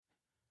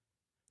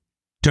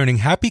Turning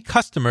happy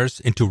customers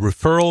into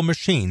referral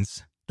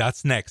machines.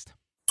 That's next.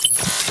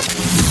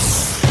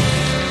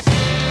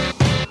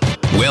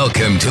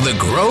 Welcome to the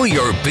Grow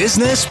Your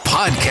Business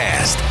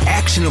Podcast.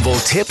 Actionable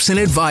tips and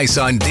advice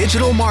on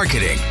digital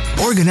marketing,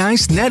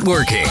 organized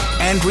networking,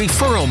 and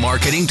referral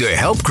marketing to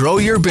help grow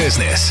your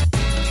business.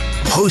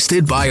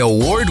 Hosted by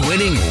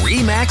award-winning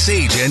RE/MAX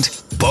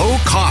agent, Bo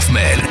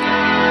Kaufman.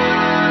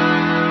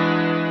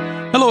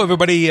 Hello,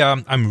 everybody.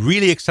 I'm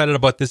really excited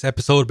about this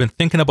episode. I've been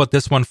thinking about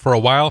this one for a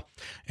while,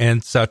 and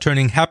it's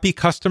turning happy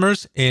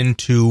customers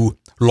into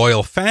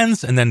loyal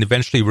fans and then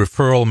eventually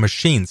referral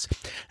machines.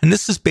 And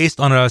this is based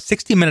on a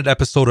 60-minute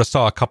episode I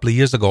saw a couple of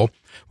years ago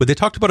where they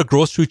talked about a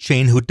grocery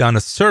chain who'd done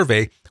a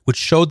survey which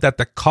showed that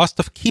the cost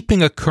of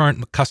keeping a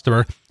current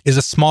customer is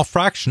a small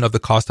fraction of the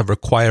cost of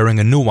acquiring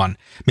a new one.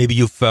 Maybe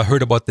you've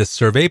heard about this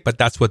survey, but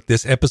that's what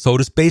this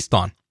episode is based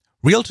on.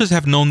 Realtors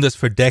have known this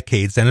for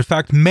decades, and in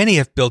fact, many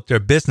have built their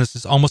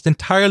businesses almost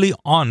entirely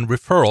on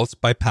referrals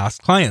by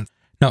past clients.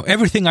 Now,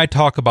 everything I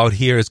talk about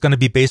here is going to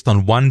be based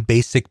on one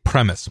basic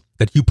premise,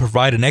 that you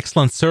provide an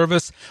excellent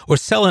service or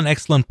sell an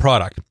excellent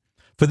product.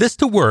 For this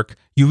to work,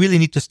 you really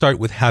need to start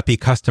with happy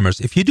customers.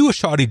 If you do a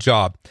shoddy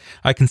job,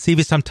 I can save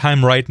you some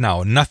time right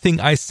now. Nothing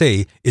I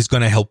say is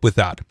going to help with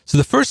that. So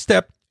the first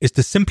step is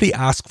to simply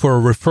ask for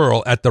a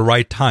referral at the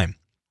right time.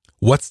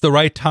 What's the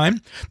right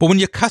time? But when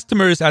your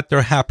customer is at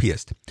their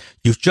happiest.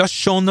 You've just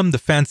shown them the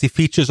fancy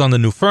features on the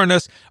new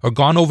furnace or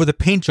gone over the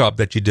paint job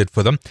that you did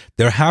for them.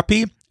 They're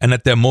happy and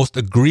at their most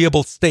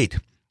agreeable state.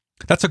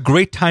 That's a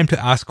great time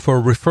to ask for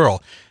a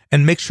referral.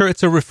 And make sure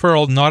it's a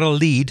referral, not a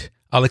lead.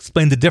 I'll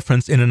explain the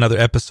difference in another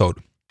episode.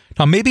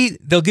 Now, maybe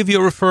they'll give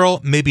you a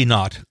referral, maybe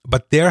not.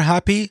 But they're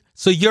happy,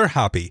 so you're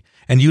happy.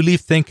 And you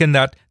leave thinking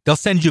that they'll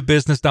send you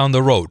business down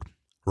the road.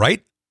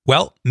 Right?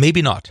 Well,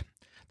 maybe not.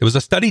 There was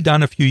a study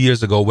done a few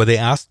years ago where they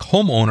asked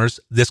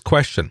homeowners this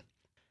question.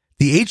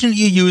 The agent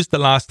you used the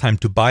last time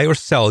to buy or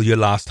sell your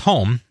last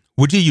home,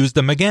 would you use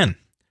them again?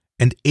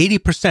 And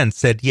 80%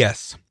 said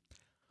yes.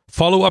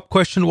 Follow-up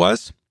question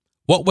was,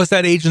 what was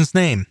that agent's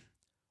name?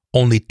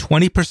 Only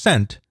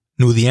 20%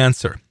 knew the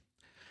answer.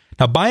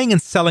 Now, buying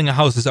and selling a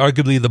house is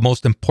arguably the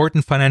most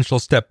important financial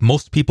step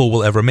most people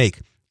will ever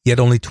make, yet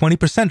only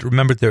 20%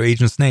 remembered their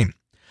agent's name.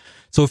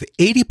 So if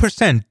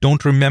 80%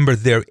 don't remember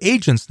their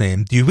agent's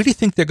name, do you really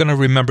think they're going to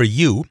remember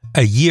you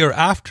a year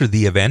after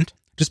the event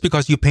just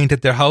because you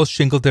painted their house,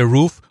 shingled their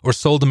roof, or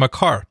sold them a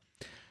car?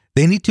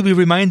 They need to be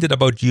reminded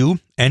about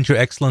you and your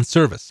excellent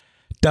service.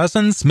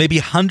 Dozens, maybe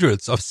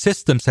hundreds of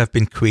systems have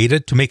been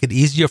created to make it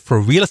easier for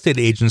real estate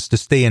agents to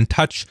stay in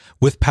touch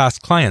with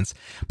past clients.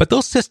 But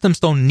those systems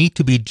don't need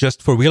to be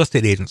just for real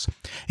estate agents.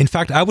 In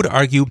fact, I would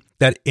argue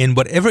that in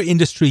whatever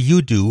industry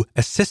you do,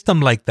 a system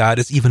like that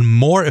is even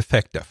more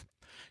effective.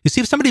 You see,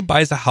 if somebody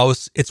buys a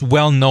house, it's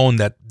well known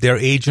that their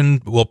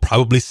agent will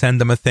probably send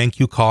them a thank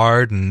you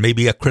card and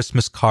maybe a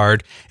Christmas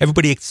card.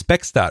 Everybody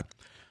expects that.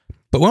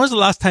 But when was the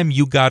last time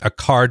you got a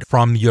card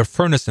from your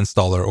furnace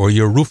installer or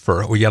your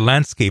roofer or your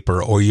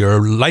landscaper or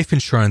your life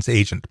insurance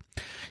agent?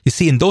 You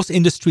see, in those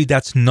industries,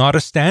 that's not a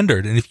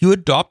standard. And if you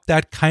adopt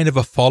that kind of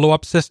a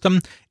follow-up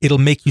system, it'll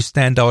make you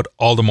stand out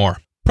all the more.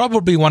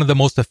 Probably one of the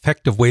most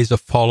effective ways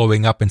of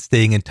following up and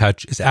staying in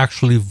touch is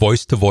actually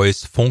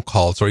voice-to-voice phone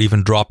calls or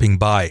even dropping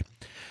by.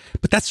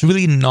 But that's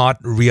really not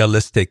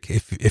realistic.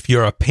 If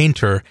you're a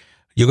painter,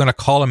 you're going to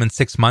call them in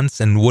 6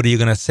 months, and what are you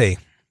going to say?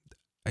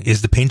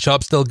 Is the paint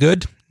job still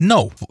good?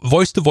 No.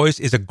 Voice-to-voice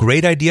is a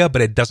great idea,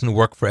 but it doesn't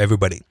work for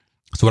everybody.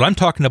 So what I'm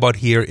talking about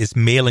here is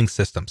mailing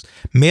systems.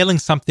 Mailing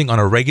something on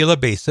a regular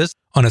basis,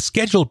 on a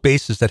scheduled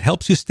basis that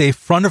helps you stay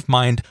front of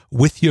mind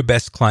with your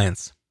best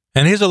clients.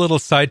 And here's a little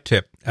side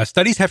tip.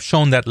 Studies have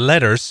shown that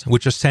letters,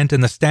 which are sent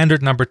in the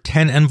standard number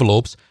 10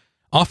 envelopes,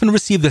 often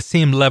receive the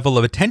same level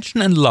of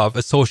attention and love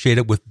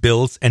associated with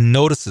bills and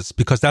notices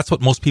because that's what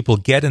most people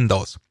get in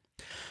those.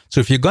 So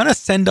if you're going to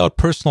send out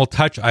personal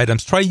touch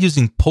items, try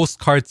using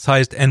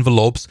postcard-sized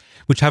envelopes,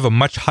 which have a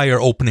much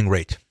higher opening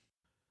rate.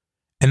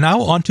 And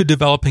now on to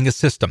developing a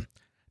system.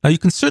 Now you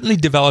can certainly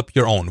develop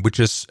your own, which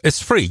is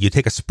free. You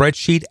take a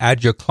spreadsheet,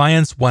 add your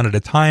clients one at a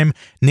time,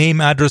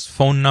 name, address,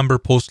 phone number,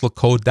 postal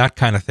code, that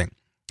kind of thing.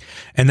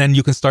 And then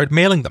you can start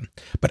mailing them.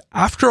 But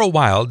after a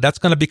while, that's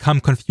going to become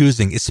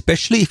confusing,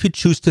 especially if you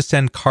choose to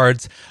send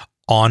cards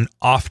on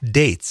off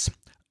dates.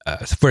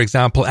 For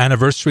example,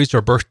 anniversaries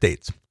or birth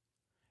dates.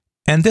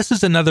 And this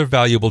is another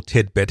valuable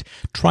tidbit.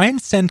 Try and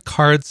send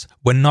cards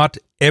when not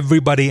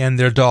everybody and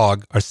their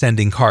dog are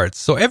sending cards.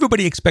 So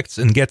everybody expects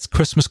and gets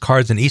Christmas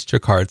cards and Easter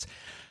cards.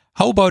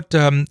 How about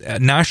a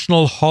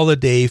national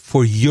holiday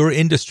for your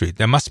industry?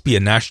 There must be a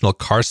national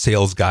car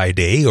sales guy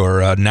day or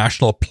a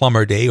national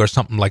plumber day or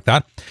something like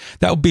that.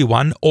 That would be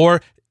one.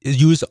 Or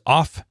use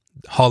off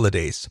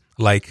holidays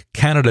like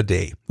Canada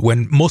Day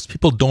when most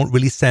people don't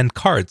really send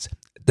cards.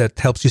 That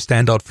helps you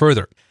stand out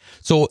further.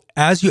 So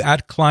as you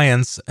add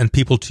clients and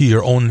people to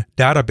your own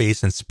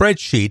database and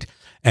spreadsheet,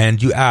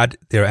 and you add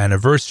their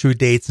anniversary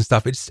dates and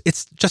stuff,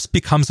 it's just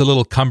becomes a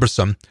little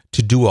cumbersome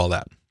to do all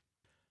that.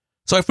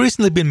 So I've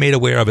recently been made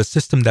aware of a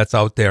system that's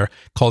out there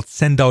called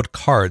Sendout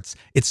Cards.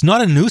 It's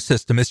not a new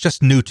system, it's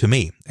just new to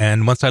me.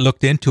 And once I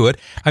looked into it,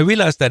 I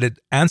realized that it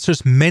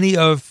answers many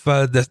of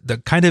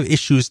the kind of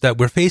issues that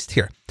we're faced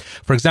here.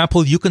 For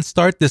example, you can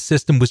start this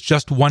system with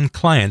just one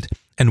client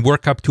and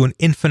work up to an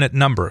infinite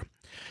number.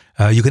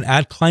 You can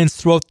add clients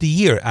throughout the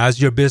year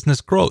as your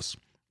business grows.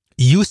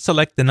 You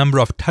select the number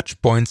of touch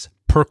points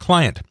per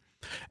client.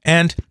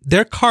 And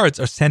their cards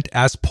are sent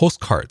as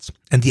postcards.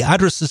 And the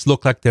addresses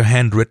look like they're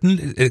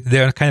handwritten.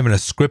 They're kind of in a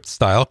script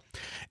style.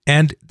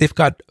 And they've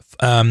got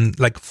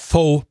like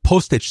faux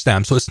postage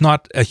stamps. So it's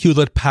not a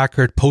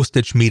Hewlett-Packard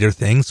postage meter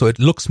thing. So it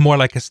looks more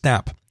like a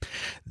stamp.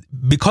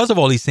 Because of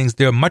all these things,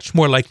 they're much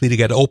more likely to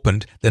get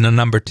opened than a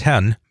number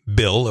 10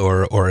 bill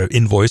or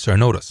invoice or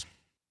notice.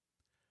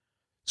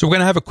 So we're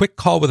going to have a quick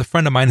call with a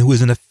friend of mine who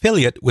is an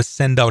affiliate with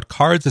Sendout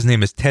Cards. His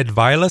name is Ted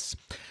Vilas.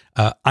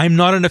 I'm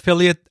not an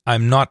affiliate.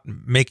 I'm not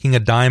making a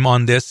dime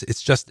on this.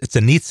 It's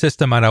a neat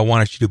system and I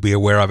wanted you to be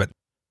aware of it.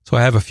 So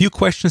I have a few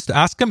questions to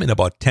ask him in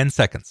about 10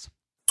 seconds.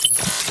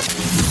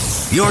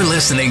 You're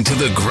listening to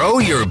the Grow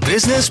Your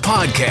Business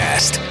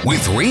podcast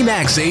with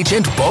RE/MAX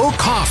agent Bo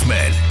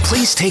Kaufman.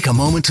 Please take a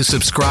moment to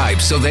subscribe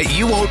so that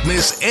you won't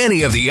miss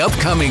any of the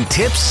upcoming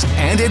tips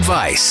and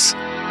advice.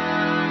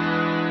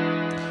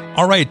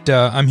 All right,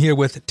 I'm here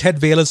with Ted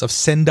Vilas of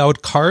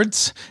Sendout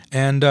Cards.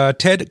 And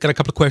Ted, got a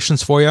couple of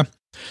questions for you.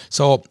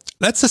 So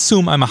let's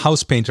assume I'm a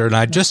house painter and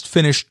I just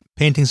finished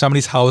painting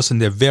somebody's house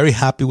and they're very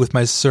happy with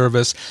my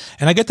service.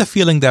 And I get the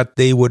feeling that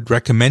they would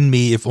recommend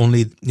me if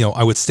only,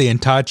 I would stay in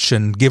touch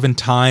and given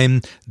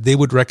time, they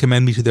would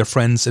recommend me to their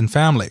friends and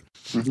family.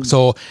 Mm-hmm.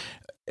 So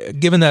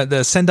given that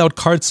the Sendout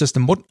card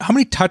system, how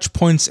many touch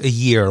points a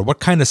year? What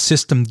kind of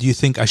system do you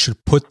think I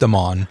should put them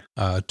on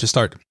to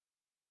start?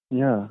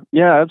 Yeah,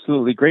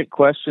 absolutely. Great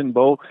question,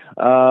 Bo.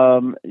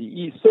 So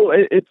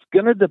it's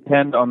going to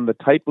depend on the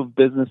type of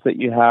business that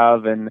you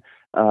have and,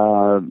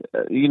 a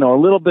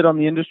little bit on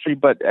the industry,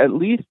 but at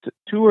least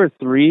 2 or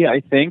 3, I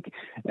think,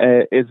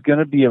 is going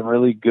to be a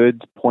really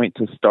good point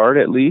to start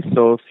at least.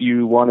 So if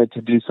you wanted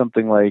to do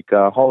something like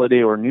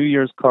holiday or New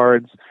Year's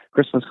cards,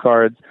 Christmas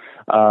cards,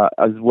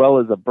 as well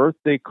as a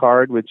birthday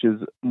card, which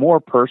is more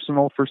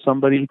personal for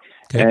somebody.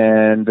 Okay.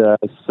 And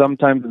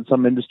sometimes in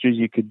some industries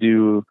you could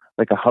do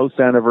like a house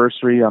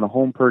anniversary on a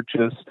home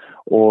purchase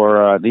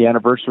or the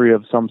anniversary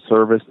of some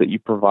service that you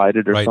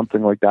provided or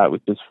something like that,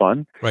 which is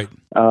fun. Right.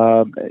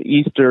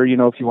 Easter,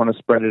 if you want to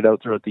spread it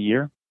out throughout the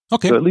year.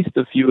 Okay. So at least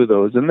a few of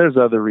those. And there's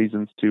other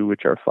reasons too,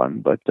 which are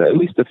fun, but at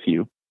least a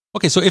few.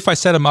 Okay, so if I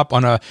set them up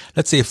on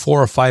let's say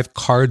 4 or 5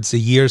 cards a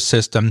year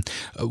system,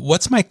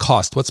 what's my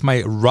cost? What's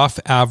my rough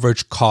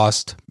average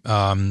cost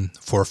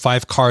for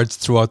 5 cards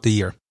throughout the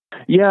year?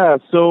 Yeah,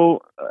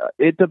 so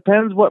it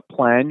depends what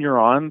plan you're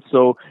on.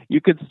 So you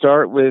could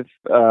start with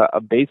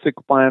a basic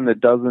plan that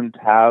doesn't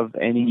have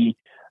any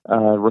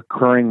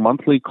recurring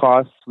monthly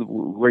costs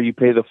where you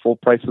pay the full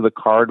price of the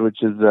card,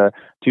 which is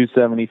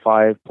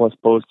 $275 plus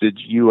postage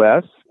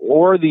US,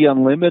 or the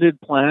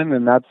unlimited plan,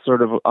 and that's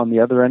sort of on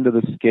the other end of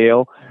the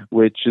scale,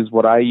 which is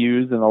what I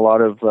use and a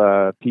lot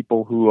of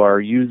people who are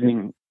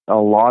using a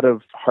lot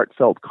of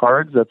heartfelt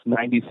cards. That's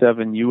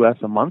 $97 US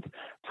a month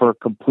for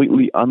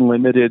completely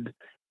unlimited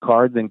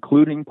cards,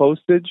 including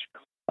postage.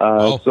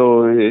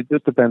 So it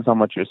just depends how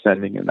much you're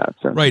sending in that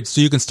sense. Right.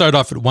 So you can start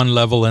off at one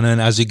level, and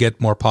then as you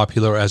get more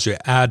popular, as you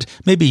add,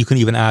 maybe you can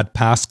even add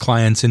past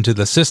clients into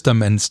the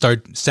system and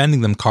start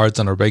sending them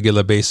cards on a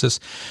regular basis.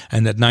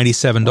 And that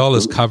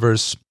 $97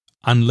 covers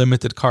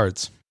unlimited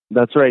cards.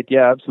 That's right.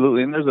 Yeah,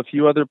 absolutely. And there's a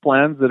few other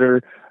plans that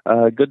are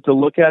good to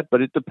look at,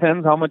 but it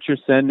depends how much you're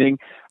sending,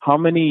 how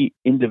many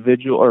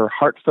individual or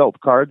heartfelt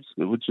cards,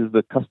 which is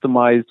the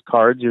customized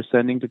cards you're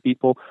sending to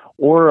people,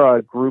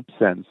 or group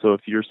send. So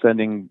if you're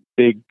sending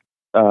big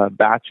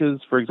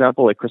batches, for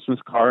example, like Christmas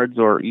cards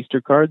or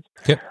Easter cards,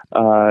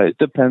 it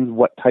depends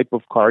what type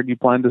of card you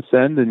plan to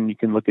send, and you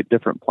can look at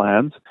different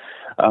plans.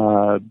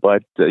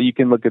 But you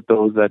can look at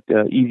those at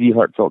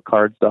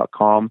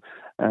easyheartfeltcards.com.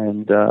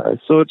 And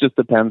so it just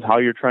depends how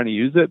you're trying to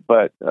use it,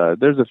 but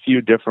there's a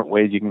few different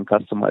ways you can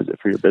customize it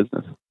for your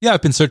business. Yeah,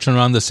 I've been searching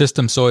around the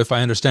system, so if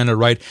I understand it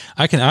right,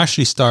 I can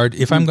actually start,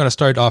 if I'm going to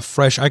start off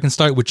fresh, I can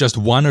start with just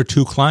 1 or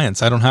 2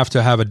 clients. I don't have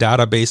to have a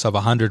database of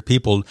 100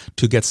 people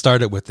to get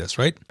started with this,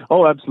 right?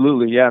 Oh,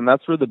 absolutely, yeah, and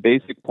that's where the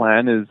basic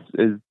plan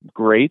is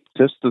great,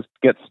 just to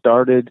get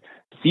started.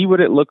 See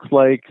what it looks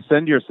like.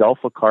 Send yourself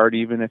a card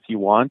even if you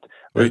want.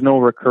 There's no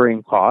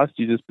recurring cost.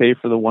 You just pay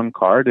for the one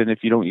card, and if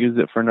you don't use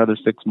it for another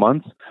 6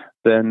 months,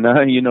 then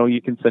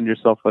you can send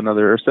yourself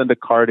another, or send a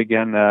card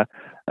again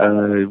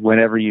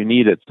whenever you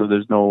need it. So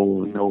there's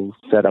no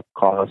setup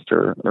cost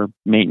or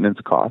maintenance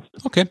cost.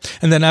 Okay,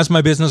 and then as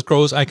my business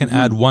grows, I can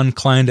add one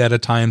client at a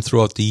time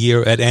throughout the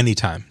year at any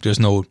time. There's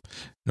no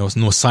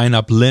sign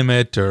up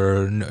limit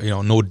or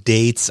no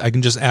dates. I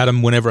can just add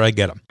them whenever I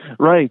get them.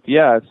 Right.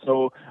 Yeah.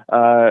 So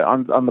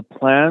on the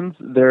plans,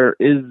 there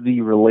is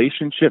the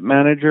relationship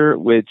manager,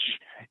 which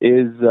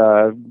is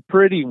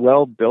pretty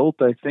well built.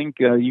 I think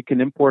you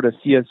can import a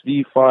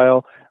CSV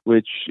file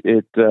which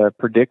it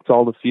predicts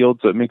all the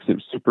fields, so it makes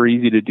it super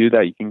easy to do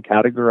that. You can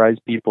categorize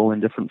people in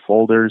different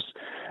folders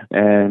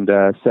and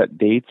set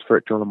dates for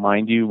it to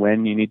remind you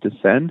when you need to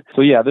send.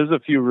 So yeah, there's a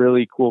few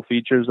really cool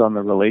features on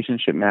the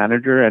relationship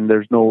manager, and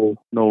there's no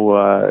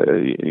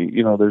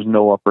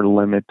upper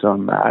limit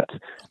on that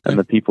and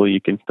the people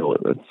you can fill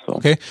it with. So.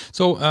 Okay,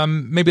 so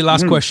maybe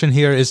last question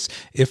here is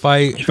if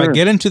I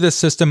get into this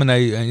system and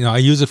I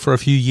use it for a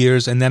few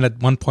years, and then at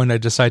one point I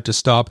decide to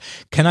stop,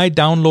 can I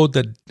download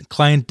the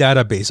client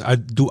database?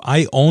 Do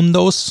I own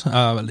those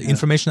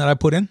information that I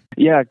put in?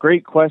 Yeah,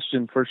 great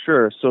question for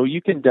sure. So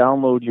you can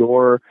download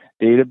your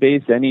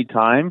database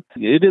anytime.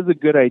 It is a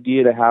good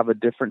idea to have a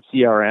different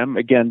CRM,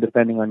 again,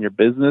 depending on your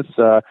business.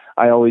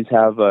 I always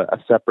have a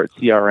separate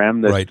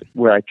CRM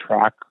where I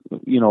track,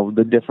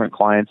 the different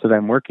clients that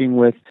I'm working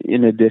with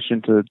in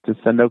addition to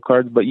send out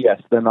cards. But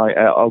yes, then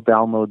I'll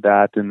download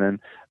that and then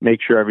make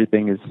sure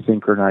everything is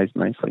synchronized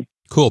nicely.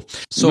 Cool.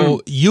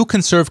 So you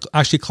can serve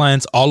actually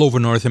clients all over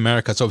North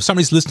America. So if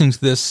somebody's listening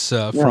to this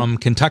from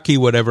Kentucky,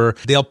 whatever,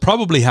 they'll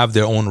probably have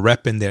their own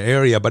rep in their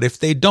area. But if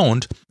they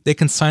don't, they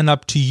can sign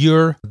up to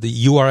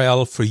the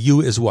URL for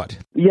you is what?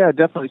 Yeah,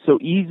 definitely. So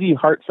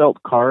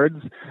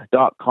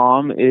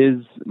easyheartfeltcards.com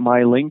is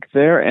my link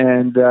there.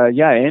 And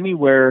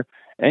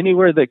anywhere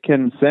that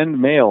can send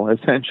mail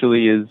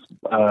essentially is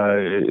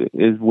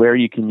where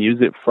you can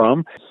use it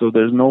from. So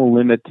there's no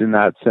limit in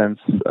that sense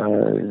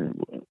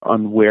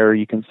on where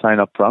you can sign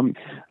up from.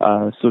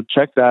 So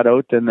check that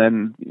out. And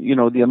then,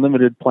 the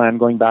unlimited plan,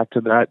 going back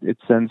to that, it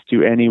sends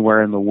to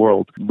anywhere in the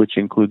world, which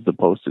includes the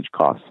postage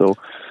cost. So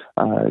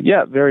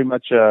very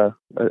much a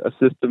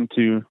system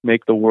to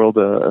make the world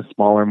a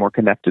smaller, more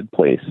connected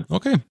place.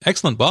 Okay,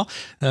 excellent. Well,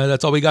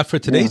 that's all we got for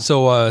today. Yeah.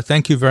 So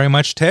thank you very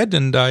much, Ted,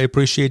 and I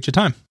appreciate your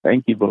time.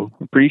 Thank you, Bo.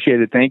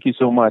 Appreciate it. Thank you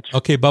so much.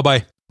 Okay,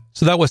 bye-bye.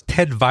 So that was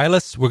Ted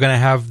Vilas. We're going to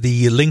have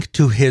the link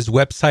to his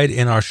website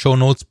in our show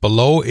notes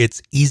below.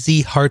 It's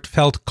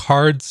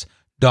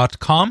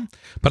easyheartfeltcards.com.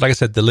 But like I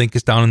said, the link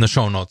is down in the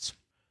show notes.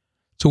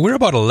 So we're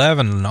about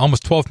 11,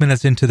 almost 12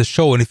 minutes into the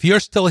show. And if you're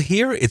still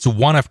here, it's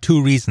one of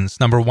two reasons.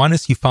 Number one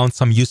is you found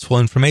some useful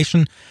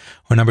information,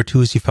 or number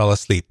two is you fell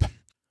asleep.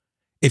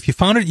 If you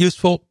found it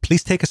useful,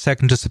 please take a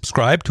second to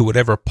subscribe to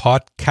whatever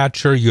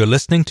podcatcher you're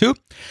listening to.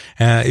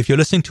 If you're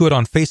listening to it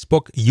on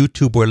Facebook,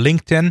 YouTube, or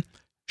LinkedIn,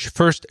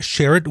 first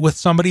share it with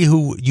somebody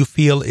who you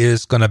feel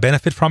is going to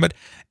benefit from it.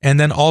 And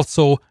then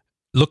also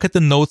look at the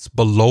notes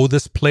below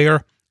this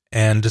player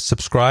and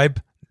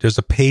subscribe. There's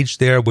a page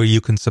there where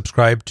you can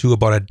subscribe to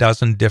about a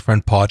dozen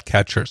different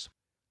podcatchers.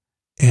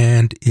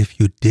 And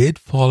if you did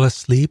fall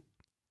asleep,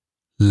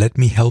 let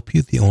me help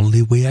you the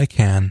only way I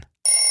can.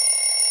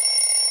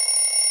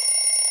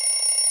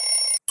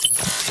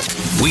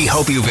 We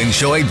hope you've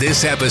enjoyed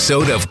this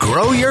episode of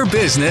Grow Your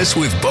Business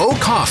with Bo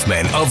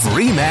Kaufman of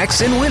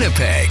RE/MAX in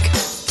Winnipeg.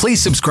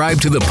 Please subscribe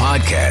to the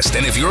podcast,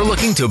 and if you're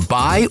looking to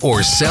buy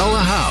or sell a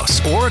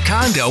house or a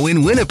condo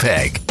in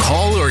Winnipeg,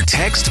 call or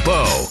text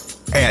Bo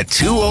at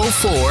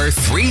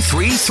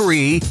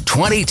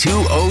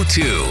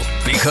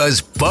 204-333-2202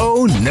 because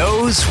Bo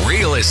knows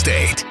real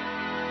estate.